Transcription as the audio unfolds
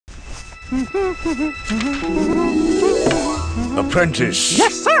Apprentice!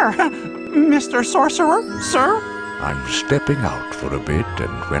 Yes, sir! Mr. Sorcerer, sir? I'm stepping out for a bit,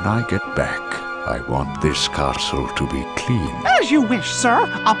 and when I get back, I want this castle to be clean. As you wish, sir.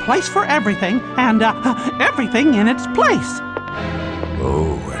 A place for everything, and everything in its place.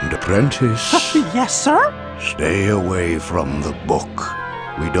 Oh, and apprentice, Yes, sir? stay away from the book.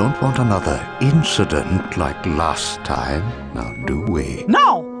 We don't want another incident like last time, now do we?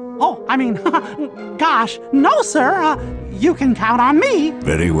 No! Oh, I mean, gosh, no, sir. You can count on me.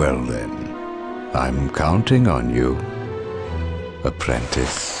 Very well then. I'm counting on you,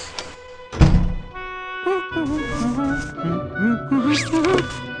 apprentice.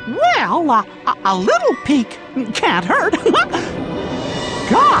 Well, a little peek can't hurt.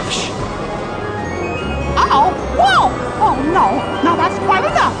 Gosh! Uh-oh! Whoa! Oh, no! Now that's quite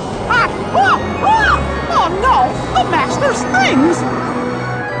enough! Oh, no! The master's things!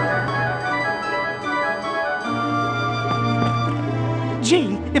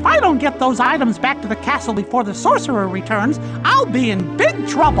 Gee, if I don't get those items back to the castle before the sorcerer returns, I'll be in big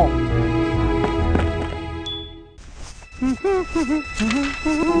trouble!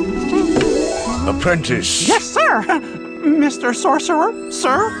 Apprentice! Yes, sir! Mr. Sorcerer,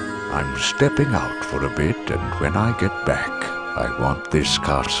 sir? I'm stepping out for a bit, and when I get back, I want this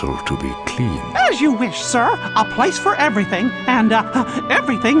castle to be clean. As you wish, sir. A place for everything, and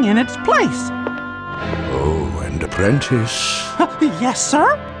everything in its place. Oh, and apprentice, Yes,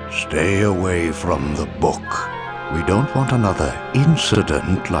 sir? stay away from the book. We don't want another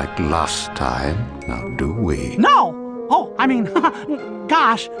incident like last time, now do we? No! Oh, I mean,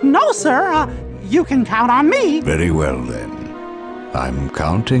 gosh, no, sir. You can count on me. Very well then. I'm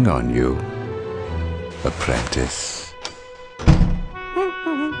counting on you, apprentice.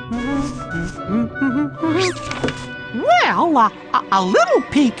 Well, a little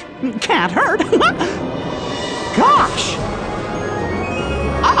peek can't hurt. Gosh!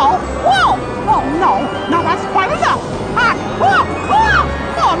 Uh-oh! Whoa! Oh, no! Now that's quite enough!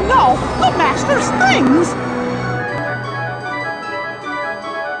 Oh, no! The master's things!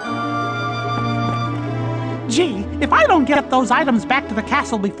 Gee, if I don't get those items back to the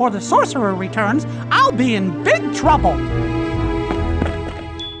castle before the sorcerer returns, I'll be in big trouble!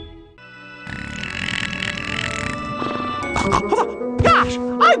 Gosh!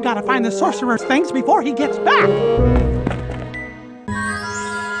 I've got to find the sorcerer's things before he gets back!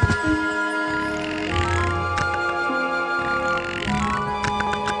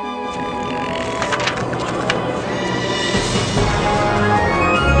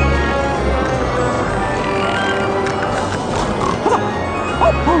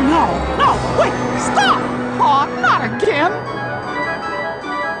 Oh, no! No! Wait! Stop! Aw, not again!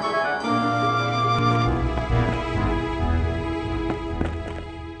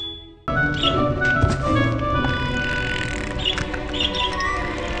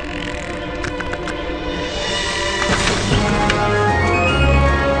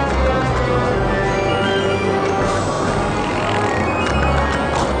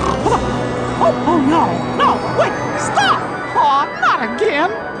 Oh, no! No! Wait! Stop! Aw, not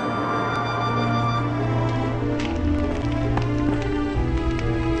again!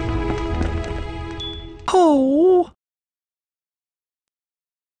 Oh!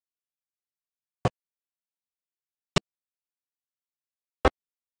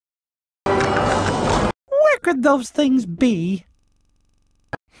 Where could those things be?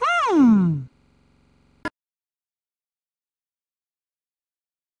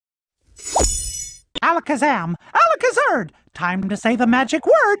 Alakazam! Alakazard! Time to say the magic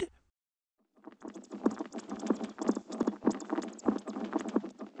word!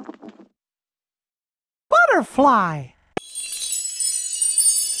 Butterfly!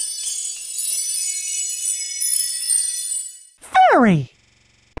 Fairy!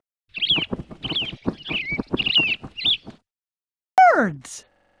 Birds!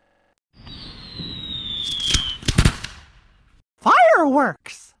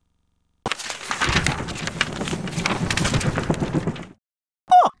 Fireworks!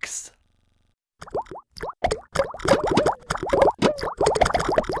 Books!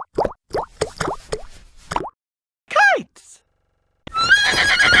 Kites!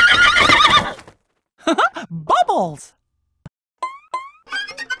 Bubbles!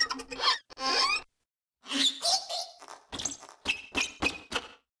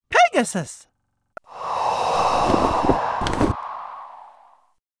 Pegasus!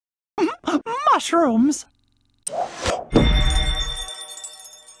 Mushrooms!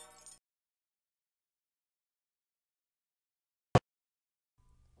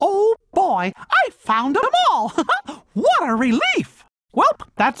 Oh boy, I found them all! What a relief! Welp,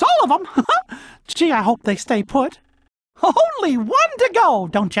 that's all of them. Gee, I hope they stay put. Only one to go,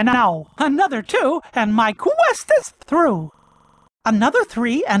 don't you know? Another 2, and my quest is through. Another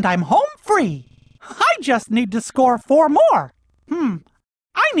 3, and I'm home free. I just need to score 4 more.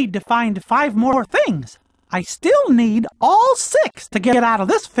 I need to find 5 more things. I still need all 6 to get out of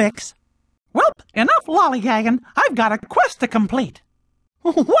this fix. Welp, enough lollygagging. I've got a quest to complete.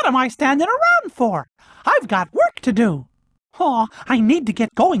 What am I standing around for? I've got work to do. Oh, I need to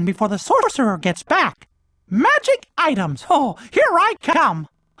get going before the sorcerer gets back. Magic items. Oh, here I come.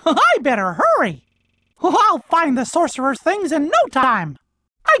 I better hurry. I'll find the sorcerer's things in no time.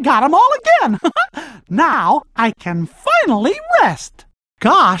 I got 'em all again. Now I can finally rest.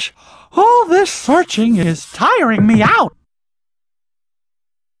 Gosh, all this searching is tiring me out.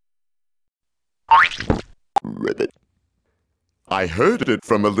 Ribbit. I heard it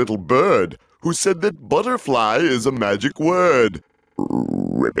from a little bird who said that butterfly is a magic word.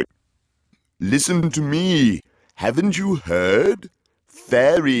 Ribbit. Listen to me. Haven't you heard?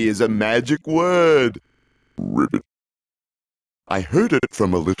 Fairy is a magic word. Ribbit. I heard it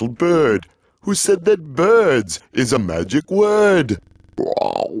from a little bird who said that birds is a magic word.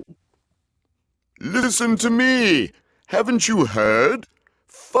 Wow. Listen to me. Haven't you heard?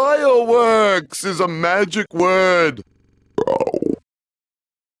 Fireworks is a magic word. Wow.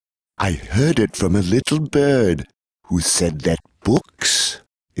 I heard it from a little bird who said that books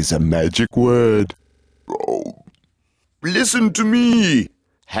is a magic word. Oh. Listen to me.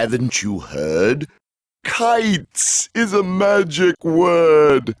 Haven't you heard? Kites is a magic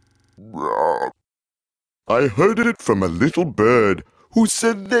word. I heard it from a little bird who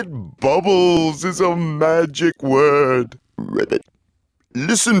said that bubbles is a magic word. Ribbit.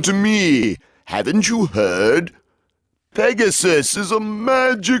 Listen to me. Haven't you heard? Pegasus is a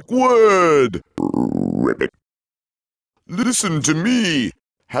magic word. Ribbit. Listen to me.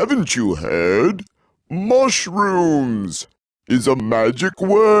 Haven't you heard? Mushrooms is a magic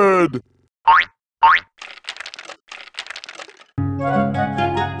word.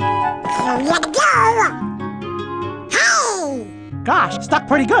 Here you go. Hey! Gosh, stuck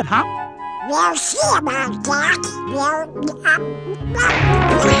pretty good, huh? We'll see about that.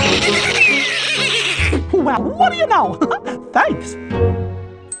 Well, what do you know? Thanks.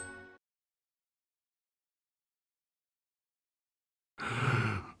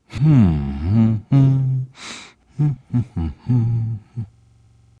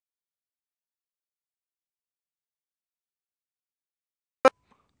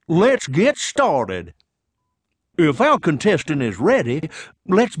 Let's get started. If our contestant is ready,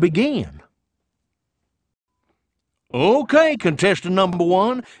 let's begin. Okay, contestant number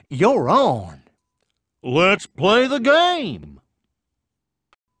 1, you're on. Let's play the game.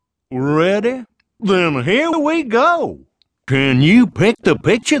 Ready? Then here we go. Can you pick the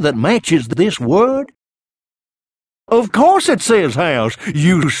picture that matches this word? Of course it says house,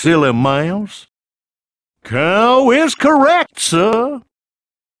 you silly mouse. Cow is correct, sir.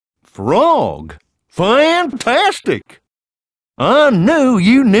 Frog. Fantastic. I knew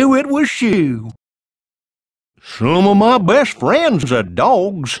you knew it was shoe. Some of my best friends are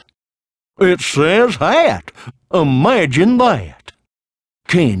dogs. It says hat. Imagine that.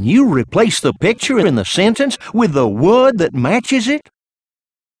 Can you replace the picture in the sentence with the word that matches it?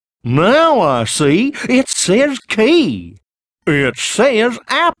 Now I see it says key. It says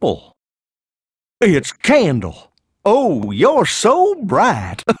apple. It's candle. Oh, you're so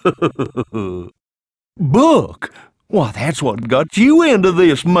bright. Book. Why, that's what got you into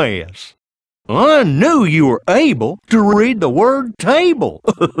this mess. I knew you were able to read the word table.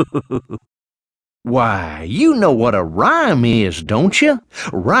 Why, you know what a rhyme is, don't you?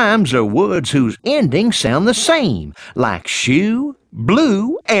 Rhymes are words whose endings sound the same, like shoe,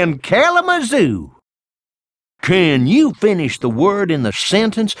 blue, and Kalamazoo. Can you finish the word in the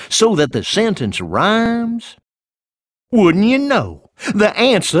sentence so that the sentence rhymes? Wouldn't you know, the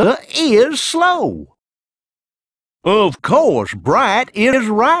answer is slow. Of course, bright is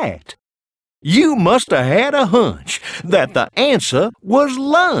right. You must have had a hunch that the answer was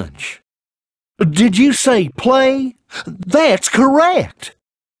lunch. Did you say play? That's correct.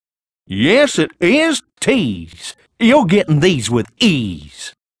 Yes, it is tease. You're getting these with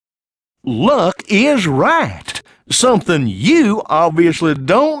ease. Luck is right, something you obviously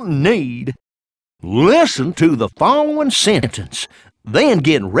don't need. Listen to the following sentence, then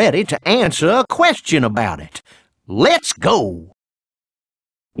get ready to answer a question about it. Let's go.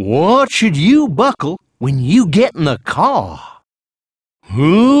 What should you buckle when you get in the car?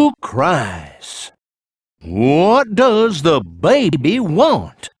 Who cries? What does the baby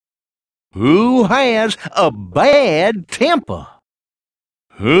want? Who has a bad temper?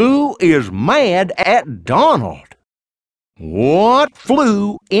 Who is mad at Donald? What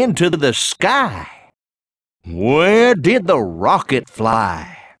flew into the sky? Where did the rocket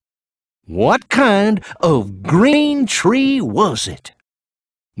fly? What kind of green tree was it?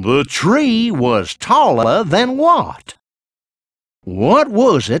 The tree was taller than what? What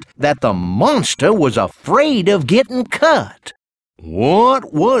was it that the monster was afraid of getting cut?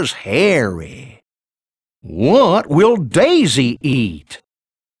 What was hairy? What will Daisy eat?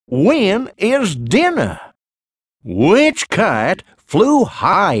 When is dinner? Which kite flew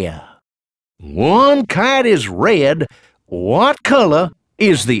higher? One kite is red. What color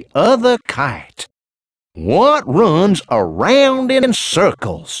is the other kite? What runs around in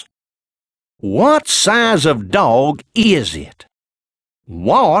circles? What size of dog is it?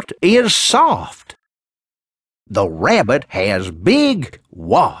 What is soft? The rabbit has big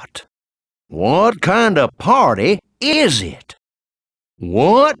what? What kind of party is it?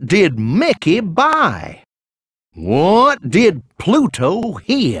 What did Mickey buy? What did Pluto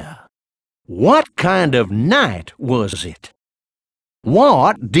hear? What kind of night was it?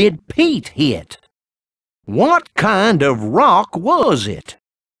 What did Pete hit? What kind of rock was it?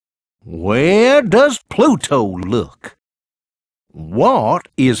 Where does Pluto look? What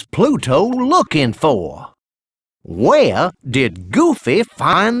is Pluto looking for? Where did Goofy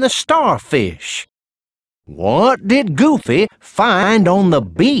find the starfish? What did Goofy find on the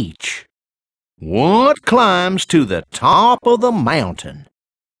beach? What climbs to the top of the mountain?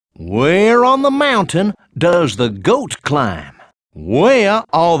 Where on the mountain does the goat climb? Where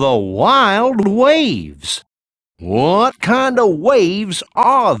are the wild waves? What kind of waves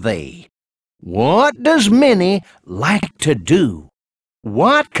are they? What does Minnie like to do?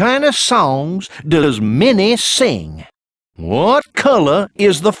 What kind of songs does Minnie sing? What color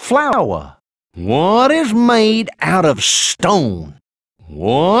is the flower? What is made out of stone?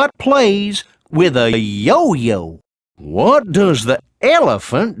 What plays with a yo-yo? What does the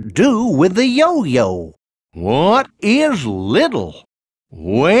elephant do with the yo-yo? What is little?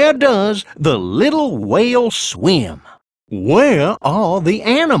 Where does the little whale swim? Where are the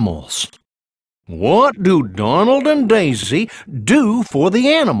animals? What do Donald and Daisy do for the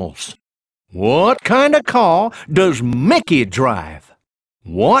animals? What kind of car does Mickey drive?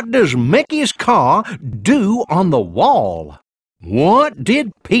 What does Mickey's car do on the wall? What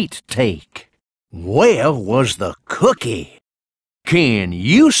did Pete take? Where was the cookie? Can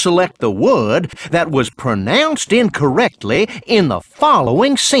you select the word that was pronounced incorrectly in the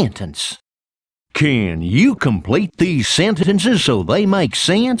following sentence? Can you complete these sentences so they make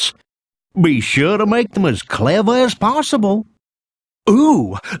sense? Be sure to make them as clever as possible.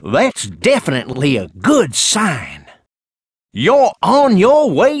 Ooh, that's definitely a good sign. You're on your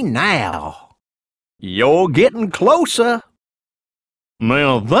way now. You're getting closer.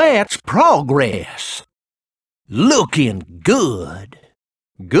 Now that's progress. Looking good.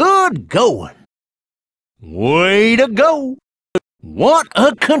 Good going. Way to go. What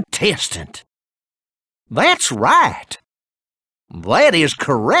a contestant. That's right. That is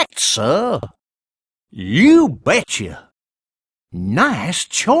correct, sir. You betcha. Nice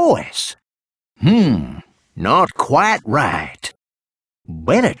choice. Not quite right.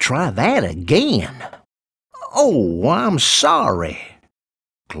 Better try that again. Oh, I'm sorry.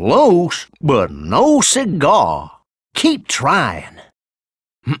 Close, but no cigar. Keep trying.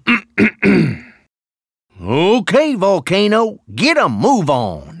 Okay, Volcano, get a move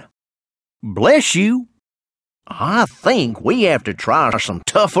on. Bless you. I think we have to try some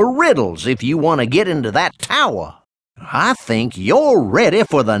tougher riddles if you want to get into that tower. I think you're ready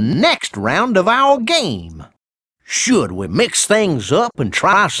for the next round of our game. Should we mix things up and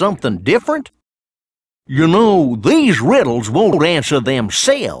try something different? You know, these riddles won't answer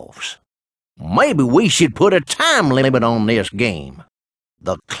themselves. Maybe we should put a time limit on this game.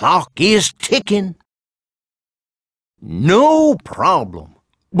 The clock is ticking. No problem,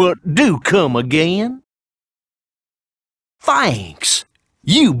 but do come again. Thanks.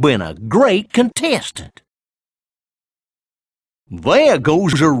 You've been a great contestant. There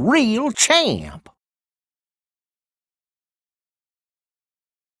goes a real champ.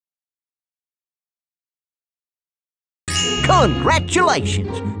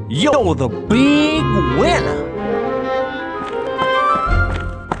 Congratulations! You're the big winner!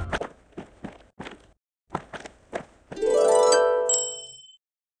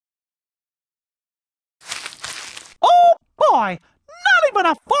 Oh boy! Not even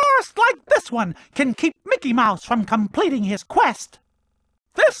a forest like this one can keep Mickey Mouse from completing his quest.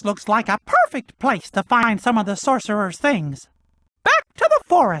 This looks like a perfect place to find some of the sorcerer's things. Back to the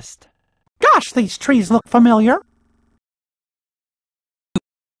forest. Gosh, these trees look familiar.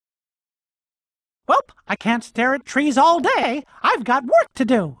 Well, I can't stare at trees all day. I've got work to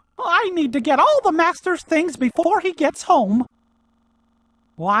do. I need to get all the master's things before he gets home.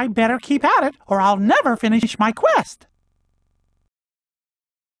 Well, I better keep at it, or I'll never finish my quest.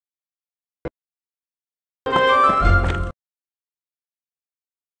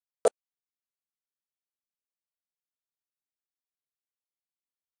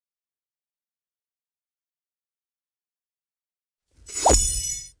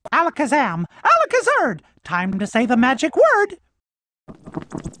 Alakazam! Alakazard! Time to say the magic word!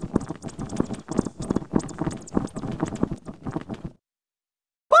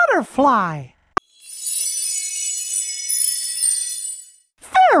 Butterfly!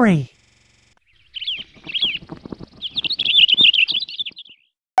 Fairy!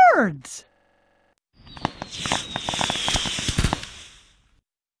 Birds!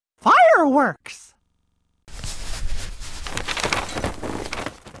 Fireworks!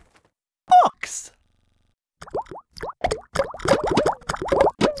 Books!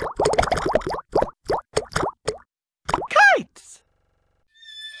 Kites!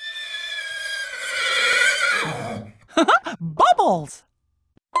 Bubbles!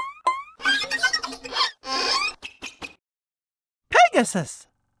 Pegasus!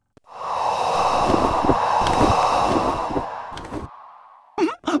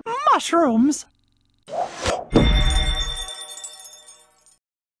 Mushrooms!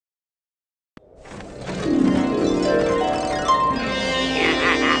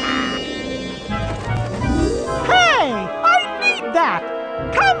 Hey! I need that!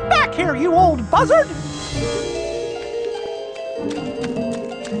 Come back here, you old buzzard!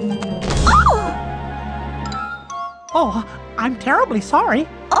 Oh, I'm terribly sorry.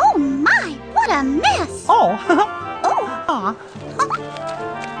 Oh my, what a mess! Oh, Oh,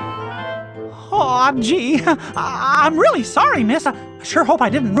 oh, gee. I'm really sorry, miss. I sure hope I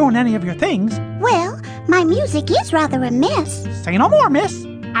didn't ruin any of your things. well, my music is rather a mess. Say no more, miss.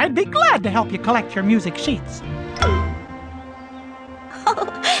 I'd be glad to help you collect your music sheets.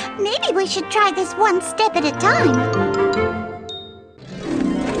 Maybe we should try this one step at a time.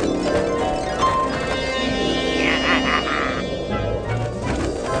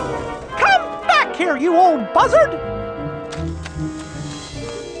 Come back here, you old buzzard!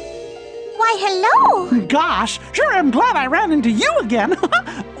 Why, hello! Gosh, sure am glad I ran into you again.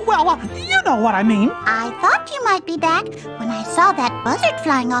 Well, you know what I mean. I thought you might be back when I saw that buzzard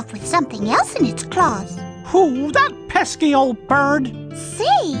flying off with something else in its claws. Who, that pesky old bird?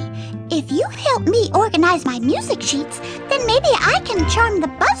 Say, if you help me organize my music sheets, then maybe I can charm the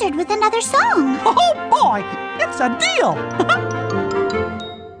buzzard with another song. Oh boy, it's a deal.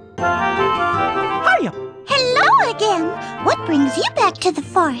 Hiya. Hello again! What brings you back to the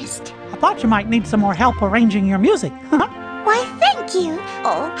forest? I thought you might need some more help arranging your music. Why, thank you.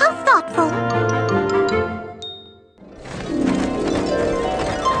 Oh, how thoughtful.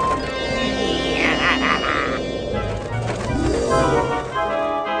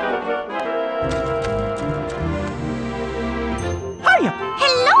 Hiya.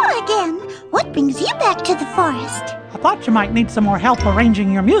 Hello again! What brings you back to the forest? I thought you might need some more help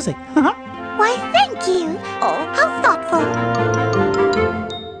arranging your music. Why, thank you. Oh, how thoughtful.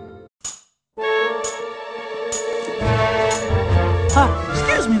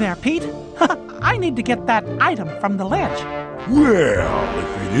 Excuse me there, Pete. I need to get that item from the ledge. Well,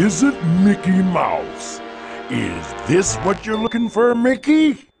 if it isn't Mickey Mouse. Is this what you're looking for,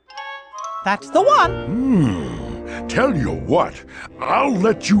 Mickey? That's the one. Tell you what, I'll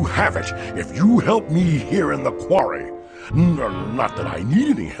let you have it if you help me here in the quarry. Not that I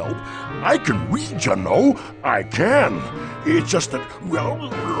need any help. I can read, you know. I can. It's just that, well,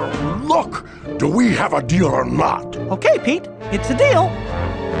 look. Do we have a deal or not? Okay, Pete, it's a deal.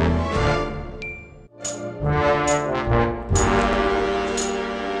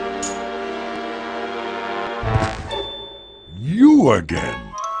 You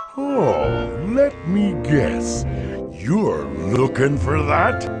again? Oh, let me guess. You're looking for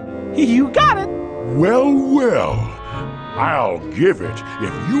that? You got it. Well, well. I'll give it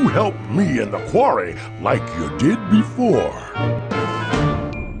if you help me in the quarry like you did before.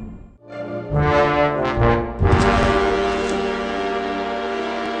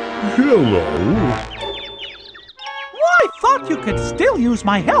 Hello. Well, I thought you could still use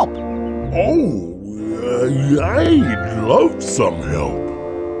my help. Oh, I'd love some help.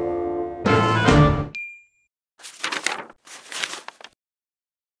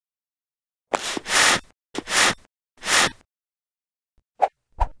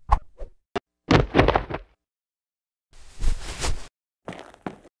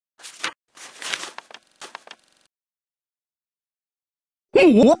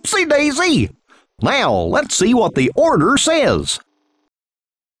 Whoopsie daisy! Now, let's see what the order says.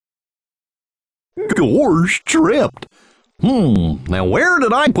 Gosh, tripped. Now where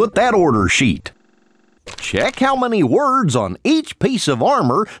did I put that order sheet? Check how many words on each piece of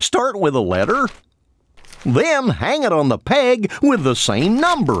armor start with a letter. Then hang it on the peg with the same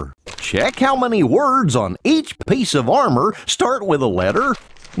number. Check how many words on each piece of armor start with a letter.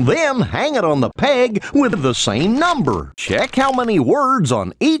 Then hang it on the peg with the same number. Check how many words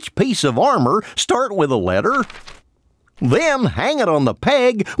on each piece of armor start with a letter. Then hang it on the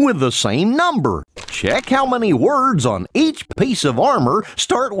peg with the same number. Check how many words on each piece of armor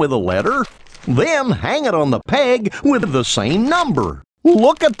start with a letter. Then hang it on the peg with the same number.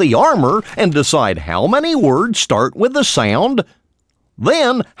 Look at the armor and decide how many words start with the sound.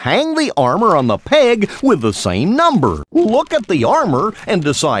 Then hang the armor on the peg with the same number. Look at the armor and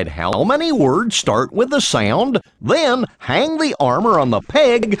decide how many words start with the sound. Then hang the armor on the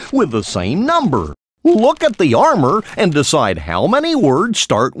peg with the same number. Look at the armor and decide how many words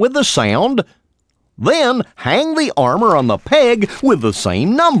start with the sound. Then hang the armor on the peg with the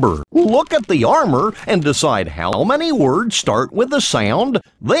same number. Look at the armor and decide how many words start with the sound.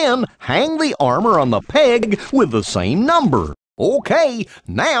 Then hang the armor on the peg with the same number. Okay,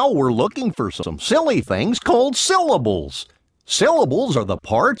 now we're looking for some silly things called syllables. Syllables are the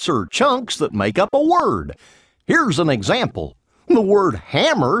parts or chunks that make up a word. Here's an example. The word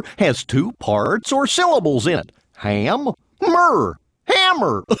hammer has two parts or syllables in it. Ham-mer.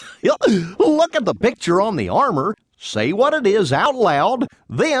 Hammer. Look at the picture on the armor. Say what it is out loud.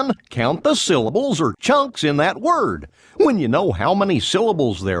 Then count the syllables or chunks in that word. When you know how many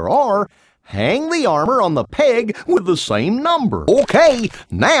syllables there are, hang the armor on the peg with the same number. Okay,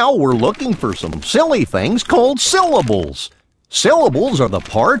 now we're looking for some silly things called syllables. Syllables are the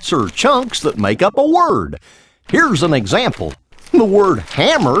parts or chunks that make up a word. Here's an example. The word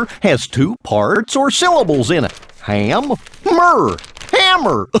hammer has two parts or syllables in it. Ham-mer.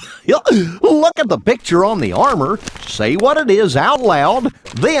 Hammer. Look at the picture on the armor. Say what it is out loud.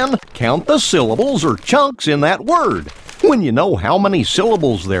 Then count the syllables or chunks in that word. When you know how many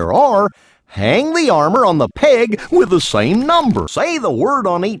syllables there are, hang the armor on the peg with the same number. Say the word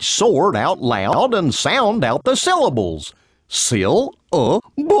on each sword out loud and sound out the syllables. Syllables.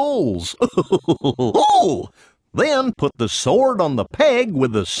 Then put the sword on the peg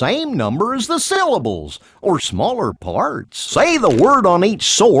with the same number as the syllables, or smaller parts. Say the word on each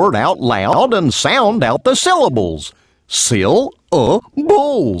sword out loud and sound out the syllables.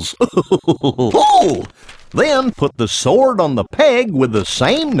 Syllables. Then put the sword on the peg with the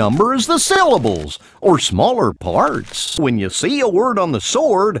same number as the syllables, or smaller parts. When you see a word on the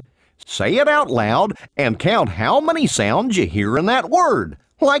sword, say it out loud and count how many sounds you hear in that word.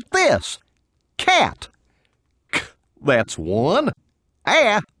 Like this. Cat. That's one.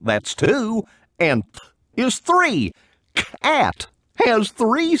 That's two. And is three. Cat has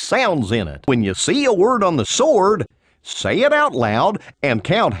three sounds in it. When you see a word on the sword, say it out loud and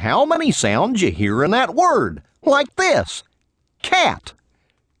count how many sounds you hear in that word. Like this. Cat.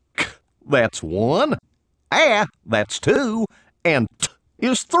 That's one. That's two. And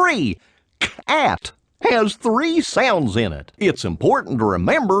is three. Cat has three sounds in it. It's important to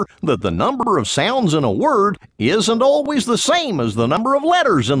remember that the number of sounds in a word isn't always the same as the number of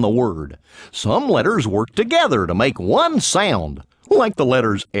letters in the word. Some letters work together to make one sound, like the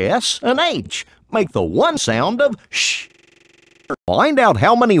letters S and H make the one sound of sh. Find out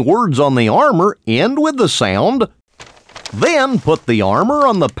how many words on the armor end with the sound. Then put the armor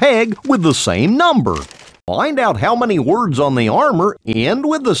on the peg with the same number. Find out how many words on the armor end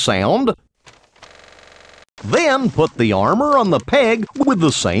with the sound. Then put the armor on the peg with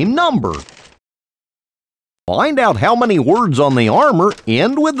the same number. Find out how many words on the armor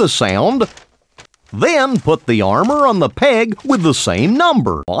end with the sound. Then put the armor on the peg with the same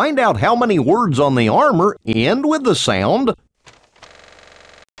number. Find out how many words on the armor end with the sound.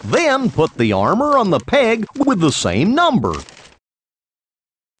 Then put the armor on the peg with the same number.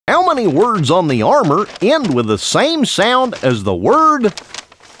 How many words on the armor end with the same sound as the word?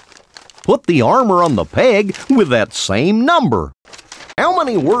 Put the armor on the peg with that same number. How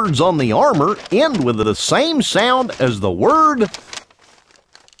many words on the armor end with the same sound as the word?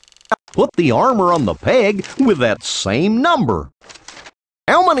 Put the armor on the peg with that same number.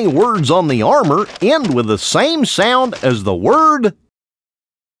 How many words on the armor end with the same sound as the word?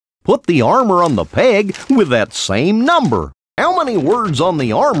 Put the armor on the peg with that same number. How many words on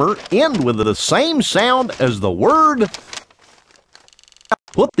the armor end with the same sound as the word?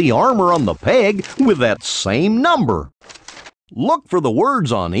 Put the armor on the peg with that same number. Look for the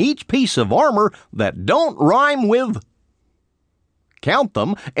words on each piece of armor that don't rhyme with Count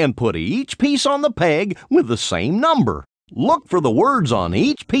them and put each piece on the peg with the same number. Look for the words on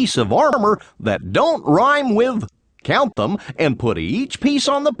each piece of armor that don't rhyme with. Count them and put each piece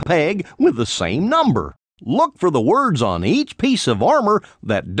on the peg with the same number. Look for the words on each piece of armor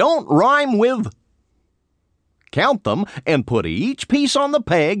that don't rhyme with. Count them and put each piece on the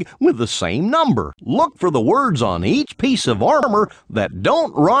peg with the same number. Look for the words on each piece of armor that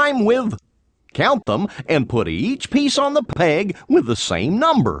don't rhyme with. Count them and put each piece on the peg with the same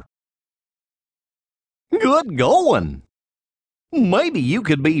number. Good going! Maybe you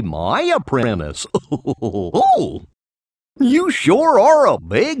could be my apprentice. You sure are a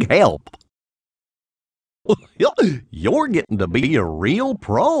big help. You're getting to be a real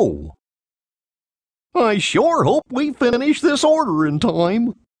pro. I sure hope we finish this order in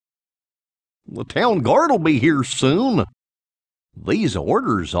time. The town guard will be here soon. These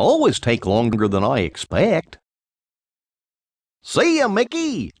orders always take longer than I expect. See ya,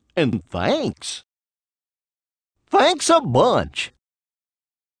 Mickey, and thanks. Thanks a bunch.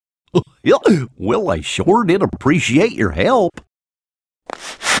 Well, I sure did appreciate your help.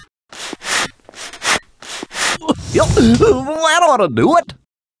 That ought to do it.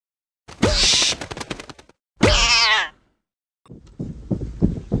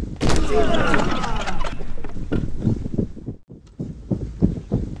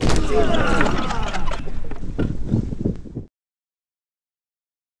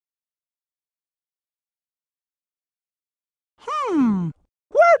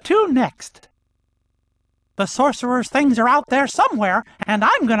 Where to next? The sorcerer's things are out there somewhere, and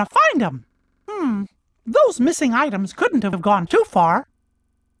I'm gonna find them. Those missing items couldn't have gone too far.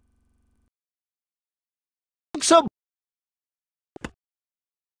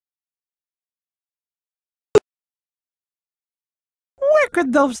 Where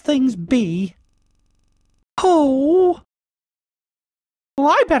could those things be? Oh! Well,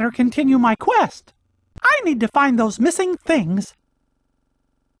 I better continue my quest. I need to find those missing things.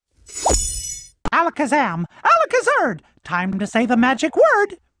 Alakazam! Alakazard! Time to say the magic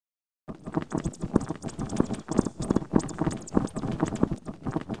word!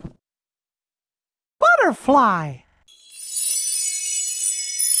 Butterfly!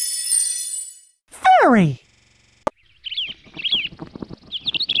 Fairy!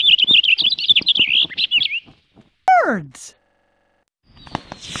 Birds!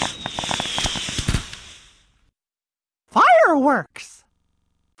 Fireworks!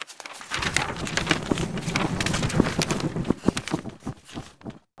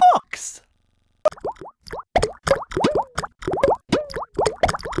 Books!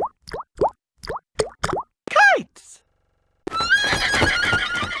 Kites!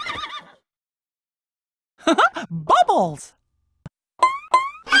 Bubbles!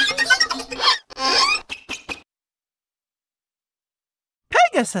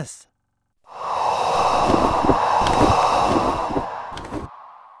 Pegasus!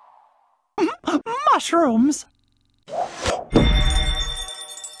 Mushrooms!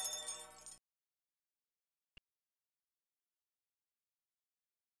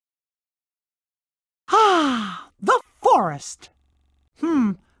 The forest!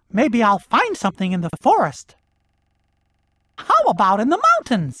 Maybe I'll find something in the forest. How about in the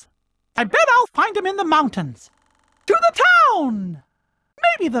mountains? I bet I'll find them in the mountains. To the town!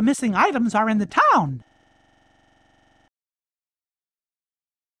 Maybe the missing items are in the town.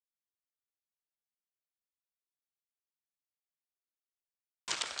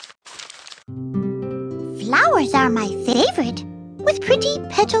 Flowers are my favorite, with pretty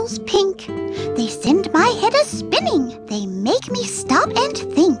petals pink. They send my head a-spinning. They make me stop and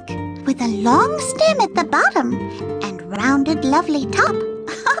think. With a long stem at the bottom and rounded lovely top.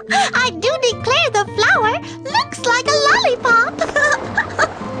 I do declare the flower looks like a lollipop.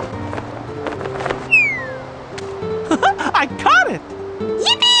 I caught it!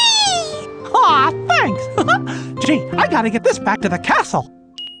 Yippee! Aw, thanks! Gee, I gotta get this back to the castle.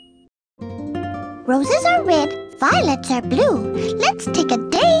 Roses are red, violets are blue. Let's take a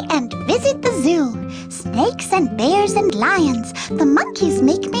day and visit the zoo. Snakes and bears and lions, the monkeys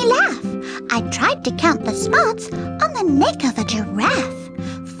make me laugh. I tried to count the spots on the neck of a giraffe.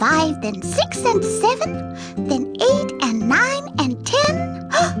 5, then 6 and 7, then 8 and 9 and 10.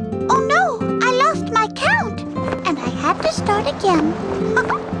 Oh no, I lost my count, and I had to start again.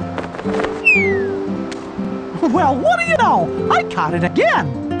 Well, what do you know? I caught it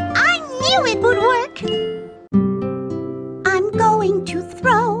again. I knew it would work. I'm going to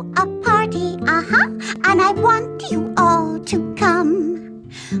throw a party, and I want you all to come.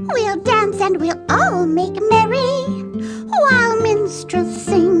 We'll dance and we'll all make merry, while minstrels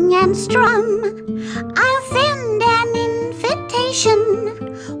sing and strum. I'll send an invitation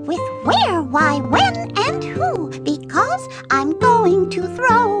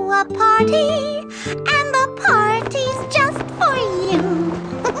party, and the party's just for you.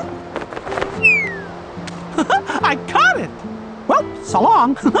 I caught it! Well, so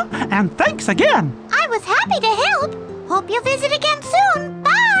long, and thanks again. I was happy to help. Hope you'll visit again soon.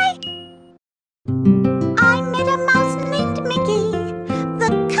 Bye! I met a mouse named Mickey, the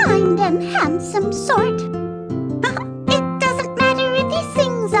kind and handsome sort. It doesn't matter if he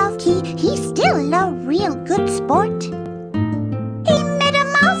sings off-key, he's still a real good sport. He met a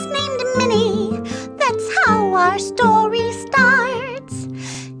mouse named Minnie, that's how our story starts.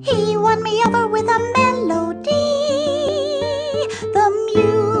 He won me over with a melody, the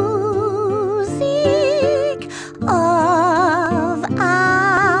music of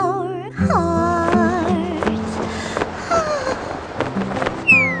our hearts.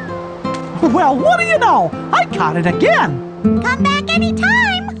 Well, what do you know? I caught it again. Come back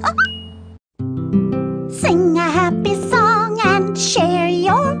anytime. Sing a happy song and share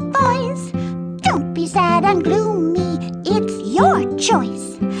your voice. Don't be sad and gloomy, it's your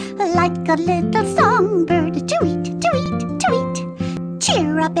choice. Like a little songbird, tweet, tweet, tweet.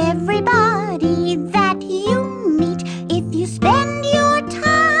 Cheer up everybody that you meet. If you spend your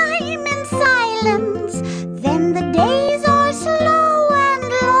time in silence, then the days are slow and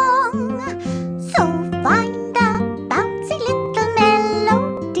long. So find a bouncy little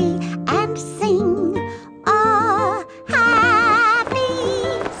melody and sing a happy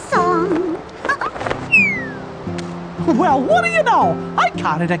song. Well, what do you know? I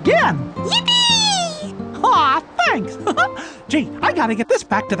caught it again. Yippee! Aw, thanks. Gee, I gotta get this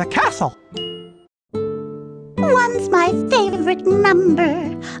back to the castle. One's my favorite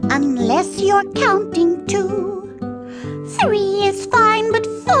number, unless you're counting two. 3 is fine, but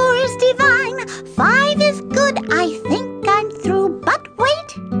 4 is divine. 5 is good, I think I'm through. But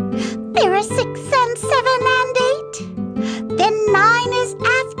wait, there are 6 and 7 and 8. Then 9 is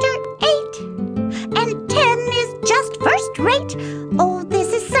after 8. And 10 is just first rate. Oh,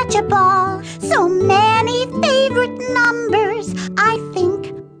 this is such a ball. So many favorite numbers. I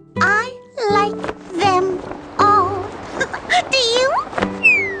think I like them all. Do you?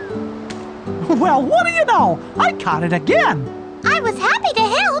 Well, what do you know? I caught it again. I was happy to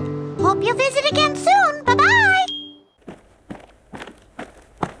help. Hope you'll visit again soon. Bye-bye.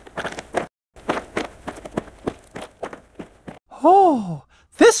 Oh,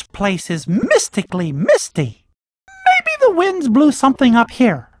 this place is mystically misty. Maybe the winds blew something up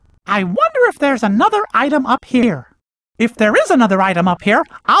here. I wonder if there's another item up here. If there is another item up here,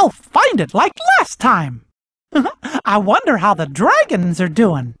 I'll find it like last time. I wonder how the dragons are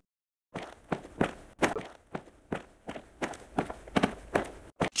doing.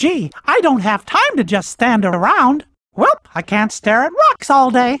 Gee, I don't have time to just stand around. Well, I can't stare at rocks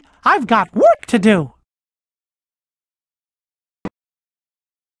all day. I've got work to do.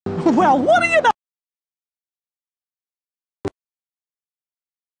 Well, what do you know?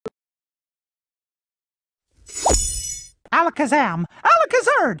 Alakazam,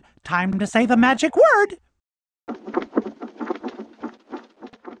 Alakazard, time to say the magic word.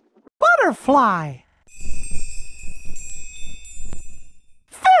 Butterfly.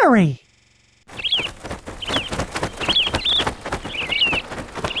 Fairy.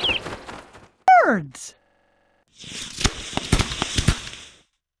 Birds.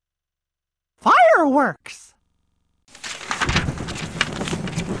 Fireworks.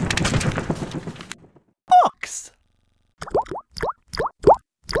 Books.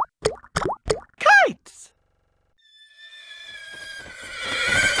 Kites.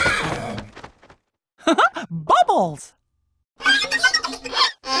 Bubbles.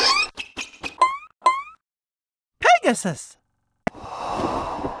 Pegasus.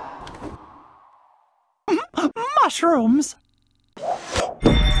 Mushrooms.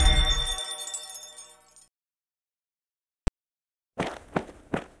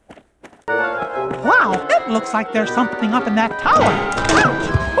 Wow, it looks like there's something up in that tower. Ouch!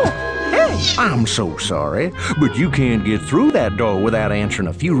 Oh, hey! I'm so sorry, but you can't get through that door without answering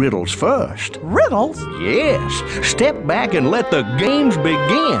a few riddles first. Riddles? Yes, step back and let the games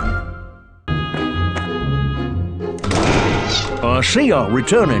begin. I see our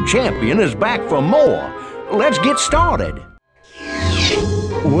returning champion is back for more. Let's get started.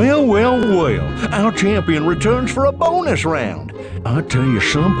 Well, well, well, our champion returns for a bonus round. I tell you,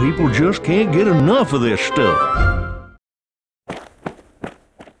 some people just can't get enough of this stuff.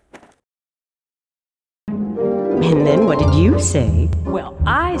 And then what did you say? Well,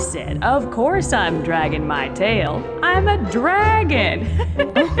 I said, of course I'm dragging my tail. I'm a dragon.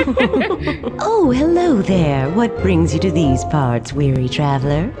 Oh, hello there. What brings you to these parts, weary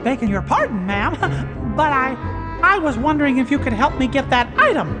traveler? Begging your pardon, ma'am, but I I was wondering if you could help me get that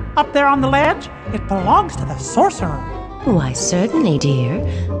item up there on the ledge. It belongs to the sorcerer. Why, certainly, dear.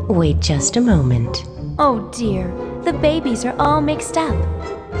 Wait just a moment. Oh dear, the babies are all mixed up.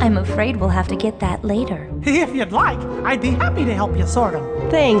 I'm afraid we'll have to get that later. If you'd like, I'd be happy to help you sort them.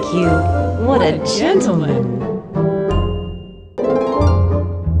 Thank you. What a gentleman.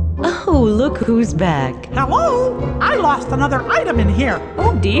 Oh, look who's back. Hello? I lost another item in here.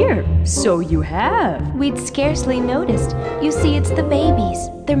 Oh dear, so you have. We'd scarcely noticed. You see, it's the babies.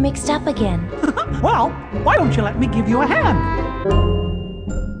 They're mixed up again. Well, why don't you let me give you a hand?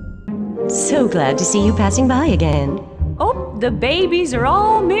 So glad to see you passing by again. Oh, the babies are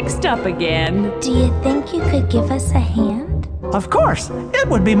all mixed up again. Do you think you could give us a hand? Of course, it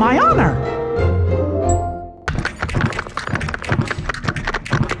would be my honor.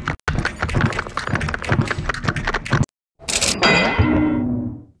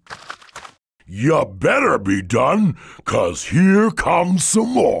 You better be done, 'cause here comes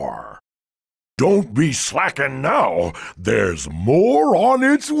some more. Don't be slacking now. There's more on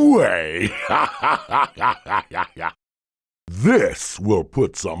its way. This will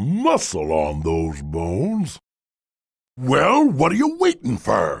put some muscle on those bones. Well, what are you waiting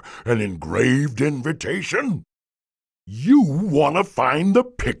for? An engraved invitation? You want to find the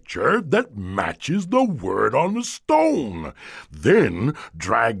picture that matches the word on the stone. Then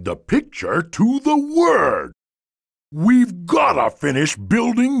drag the picture to the word. We've gotta finish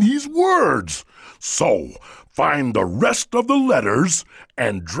building these words. So, find the rest of the letters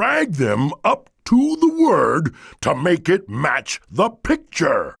and drag them up to the word to make it match the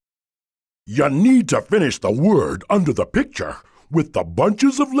picture. You need to finish the word under the picture with the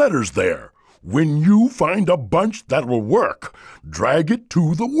bunches of letters there. When you find a bunch that will work, drag it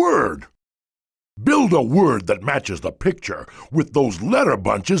to the word. Build a word that matches the picture with those letter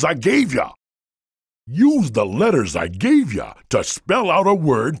bunches I gave you. Use the letters I gave you to spell out a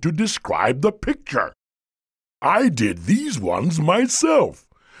word to describe the picture. I did these ones myself.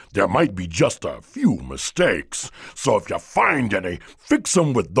 There might be just a few mistakes, so if you find any, fix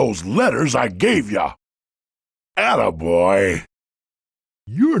them with those letters I gave you. Attaboy!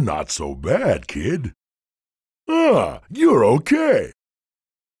 You're not so bad, kid. You're okay.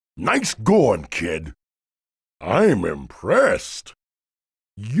 Nice going, kid. I'm impressed.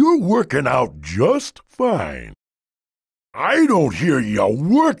 You're working out just fine. I don't hear you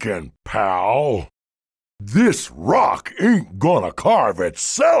working, pal. This rock ain't gonna carve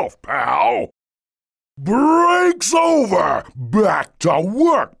itself, pal. Break's over. Back to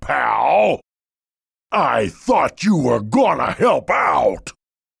work, pal. I thought you were gonna help out.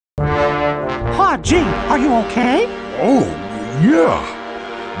 Aw, gee, are you okay? Oh, yeah.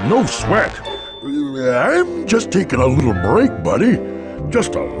 No sweat. I'm just taking a little break, buddy.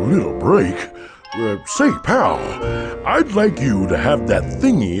 Just a little break. Say, pal, I'd like you to have that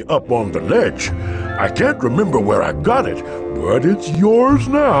thingy up on the ledge. I can't remember where I got it, but it's yours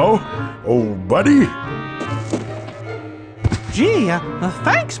now. Oh, buddy. Gee,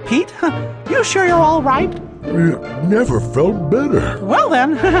 thanks, Pete. You sure you're all right? It never felt better. Well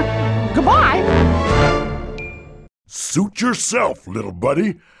then, goodbye. Suit yourself, little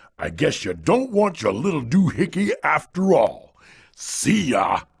buddy. I guess you don't want your little doohickey after all. See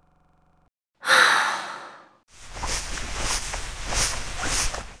ya.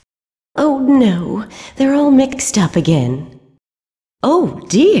 Oh no, they're all mixed up again. Oh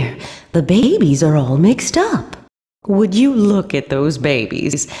dear, the babies are all mixed up. Would you look at those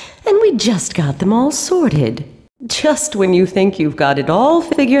babies? And we just got them all sorted. Just when you think you've got it all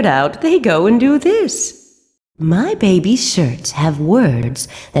figured out, they go and do this. My baby's shirts have words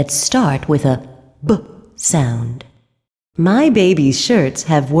that start with a B sound. My baby's shirts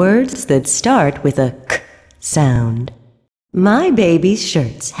have words that start with a K sound. My baby's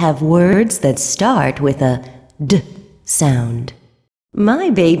shirts have words that start with a D sound. My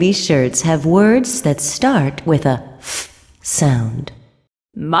baby's shirts have words that start with a F sound.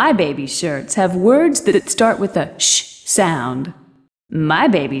 My baby's shirts have words that start with a sh sound. My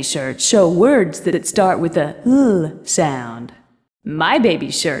baby's shirts show words that start with a l sound. My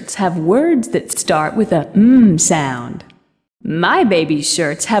baby's shirts have words that start with a sound. My baby's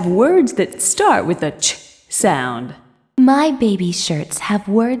shirts have words that start with a ch sound. My baby's shirts have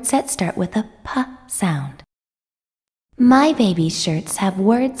words that start with a P sound. My baby's shirts have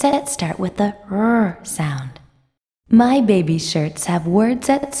words that start with a R sound. My baby's shirts have words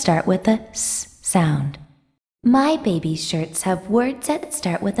that start with a S sound. My baby's shirts have words that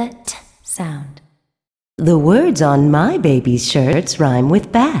start with a T sound. The words on my baby's shirts rhyme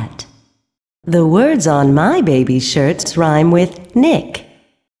with bat. The words on my baby's shirts rhyme with Nick.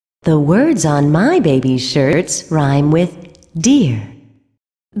 The words on my baby's shirts rhyme with deer.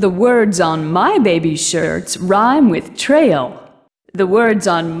 The words on my baby's shirts rhyme with trail. The words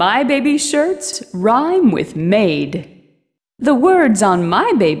on my baby's shirts rhyme with maid. The words on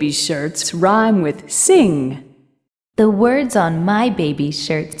my baby's shirts rhyme with sing. The words on my baby's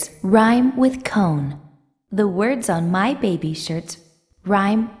shirts rhyme with cone. The words on my baby's shirts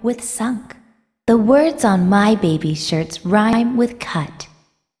rhyme with sunk. The words on my baby's shirts rhyme with cut.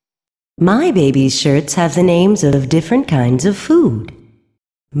 My baby's shirts have the names of different kinds of food.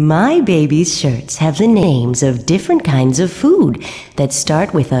 My baby's shirts have the names of different kinds of food that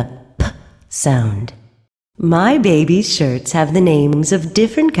start with a p sound. My baby's shirts have the names of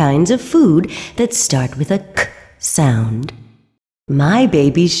different kinds of food that start with a k sound. My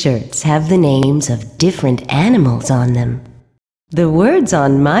baby's shirts have the names of different animals on them. The words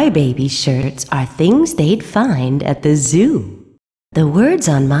on my baby's shirts are things they'd find at the zoo. The words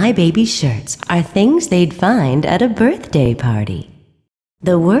on my baby's shirts are things they'd find at a birthday party.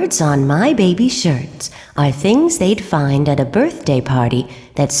 The words on my baby's shirts are things they'd find at a birthday party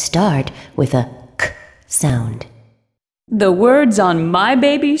that start with a k sound. The words on my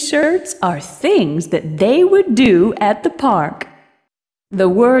baby's shirts are things that they would do at the park. The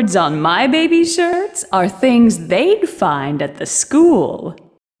words on my baby's shirts are things they'd find at the school.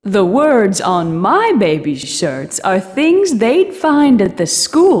 The words on my baby's shirts are things they'd find at the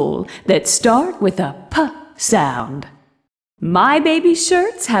school that start with a p sound. My baby's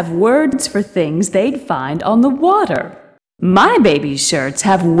shirts have words for things they'd find on the water. My baby's shirts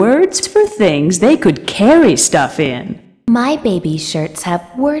have words for things they could carry stuff in. My baby's shirts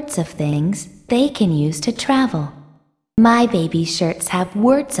have words of things they can use to travel. My baby's shirts have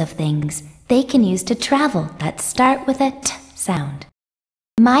words of things they can use to travel that start with a t sound.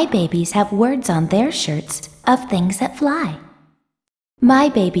 My babies have words on their shirts of things that fly. My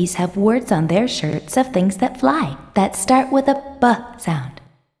babies have words on their shirts of things that fly that start with a b sound.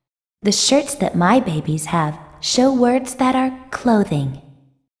 The shirts that my babies have show words that are clothing.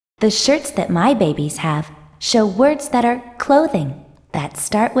 The shirts that my babies have show words that are clothing that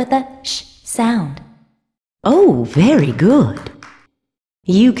start with a sh sound. Oh, very good.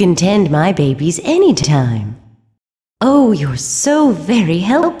 You can tend my babies any time. Oh, you're so very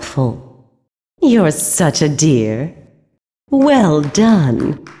helpful. You're such a dear. Well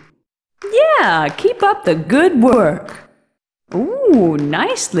done. Yeah, keep up the good work. Ooh,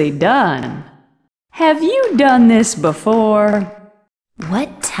 nicely done. Have you done this before?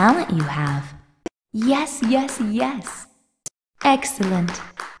 What talent you have. Yes, yes, yes. Excellent.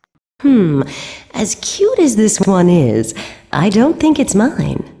 As cute as this one is, I don't think it's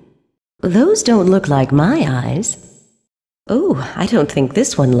mine. Those don't look like my eyes. Oh, I don't think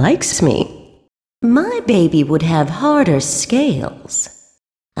this one likes me. My baby would have harder scales.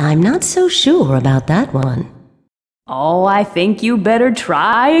 I'm not so sure about that one. Oh, I think you better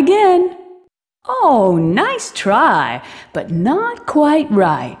try again. Oh, nice try, but not quite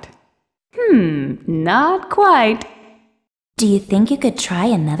right. Not quite. Do you think you could try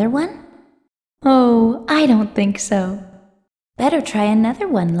another one? Oh, I don't think so. Better try another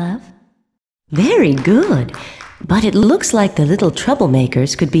one, love. Very good. But it looks like the little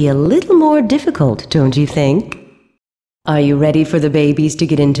troublemakers could be a little more difficult, don't you think? Are you ready for the babies to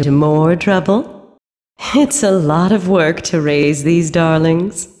get into more trouble? It's a lot of work to raise these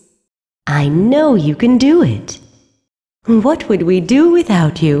darlings. I know you can do it. What would we do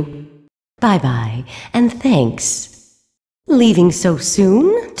without you? Bye-bye, and thanks. Leaving so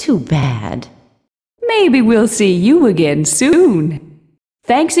soon? Too bad. Maybe we'll see you again soon.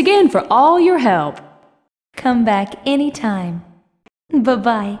 Thanks again for all your help. Come back anytime.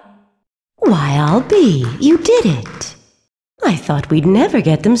 Bye-bye. Why, I'll be. You did it. I thought we'd never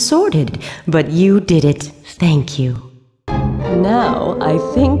get them sorted, but you did it. Thank you. Now I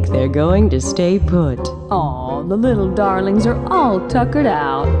think they're going to stay put. Aw, the little darlings are all tuckered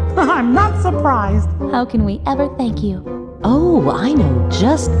out. I'm not surprised. How can we ever thank you? Oh, I know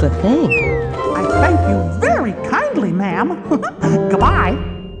just the thing. I thank you very kindly, ma'am. Goodbye.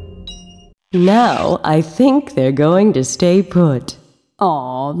 Now I think they're going to stay put.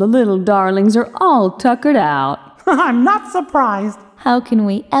 Aw, the little darlings are all tuckered out. I'm not surprised. How can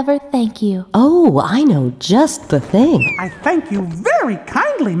we ever thank you? Oh, I know just the thing. I thank you very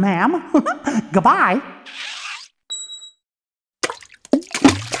kindly, ma'am. Goodbye.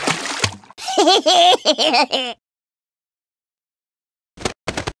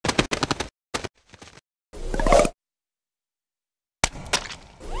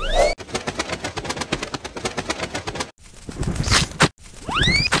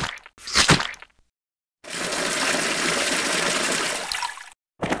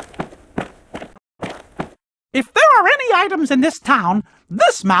 If there are any items in this town,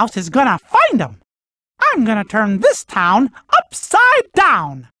 this mouse is gonna find them. I'm gonna turn this town upside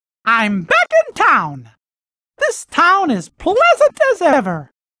down. I'm back in town. This town is pleasant as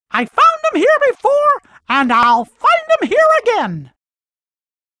ever. I found them here before, and I'll find them here again.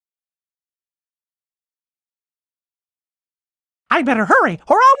 I better hurry,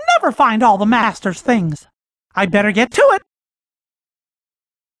 or I'll never find all the master's things. I better get to it.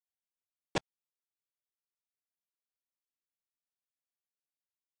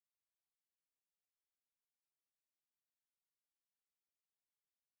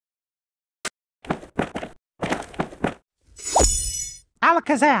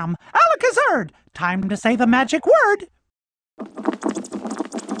 Alakazam! Alakazard! Time to say the magic word!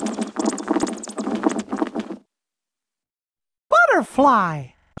 Butterfly!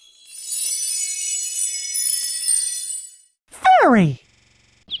 Fairy!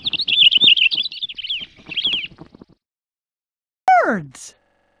 Birds!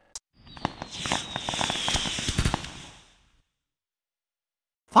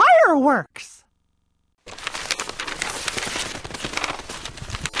 Fireworks!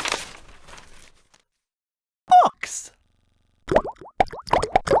 Books!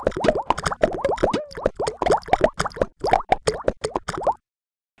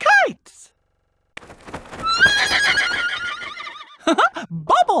 Kites!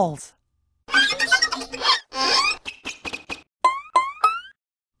 Bubbles!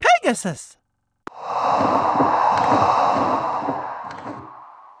 Pegasus!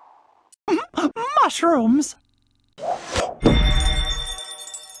 Mushrooms!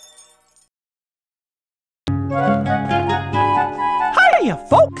 Hiya,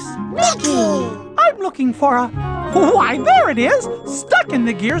 folks! Mickey! I'm looking for a... Why, there it is! Stuck in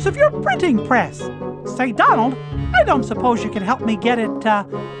the gears of your printing press! Say, Donald, I don't suppose you can help me get it,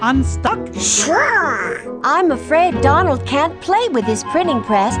 unstuck? Sure! I'm afraid Donald can't play with his printing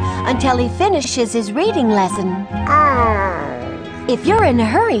press until he finishes his reading lesson. If you're in a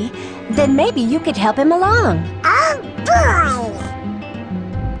hurry, then maybe you could help him along. Oh, boy!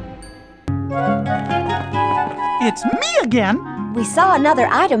 It's me again! We saw another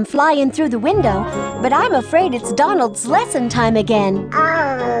item fly in through the window, but I'm afraid it's Donald's lesson time again.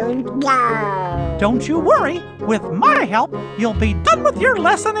 Oh, no! Don't you worry. With my help, you'll be done with your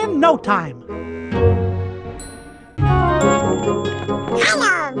lesson in no time.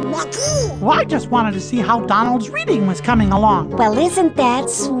 Hello, Mickey! Well, I just wanted to see how Donald's reading was coming along. Well, isn't that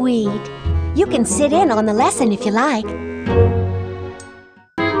sweet? You can sit in on the lesson if you like.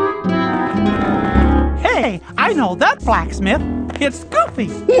 Hey, I know that blacksmith. It's Goofy.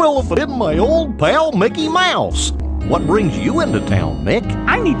 Well, if it isn't my old pal Mickey Mouse. What brings you into town, Mick?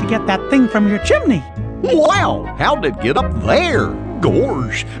 I need to get that thing from your chimney. Wow, how'd it get up there?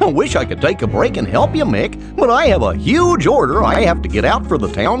 Gorge, I wish I could take a break and help you, Mick, but I have a huge order I have to get out for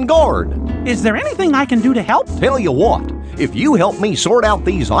the town guard. Is there anything I can do to help? Tell you what, if you help me sort out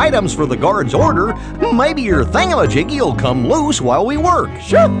these items for the guard's order, maybe your thingamajiggy will come loose while we work.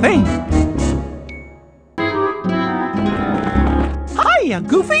 Sure thing. Hiya,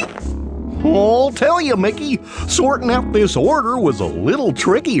 Goofy. I'll tell you, Mickey, sorting out this order was a little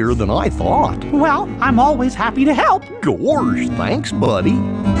trickier than I thought. Well, I'm always happy to help. Gorge, thanks, buddy.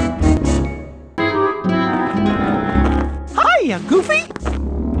 Hiya, Goofy.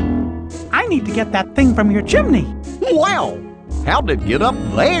 I need to get that thing from your chimney. Wow, how'd it get up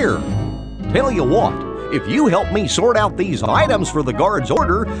there? Tell you what, if you help me sort out these items for the guard's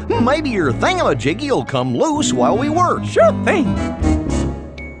order, maybe your thingamajiggy will come loose while we work. Sure thing.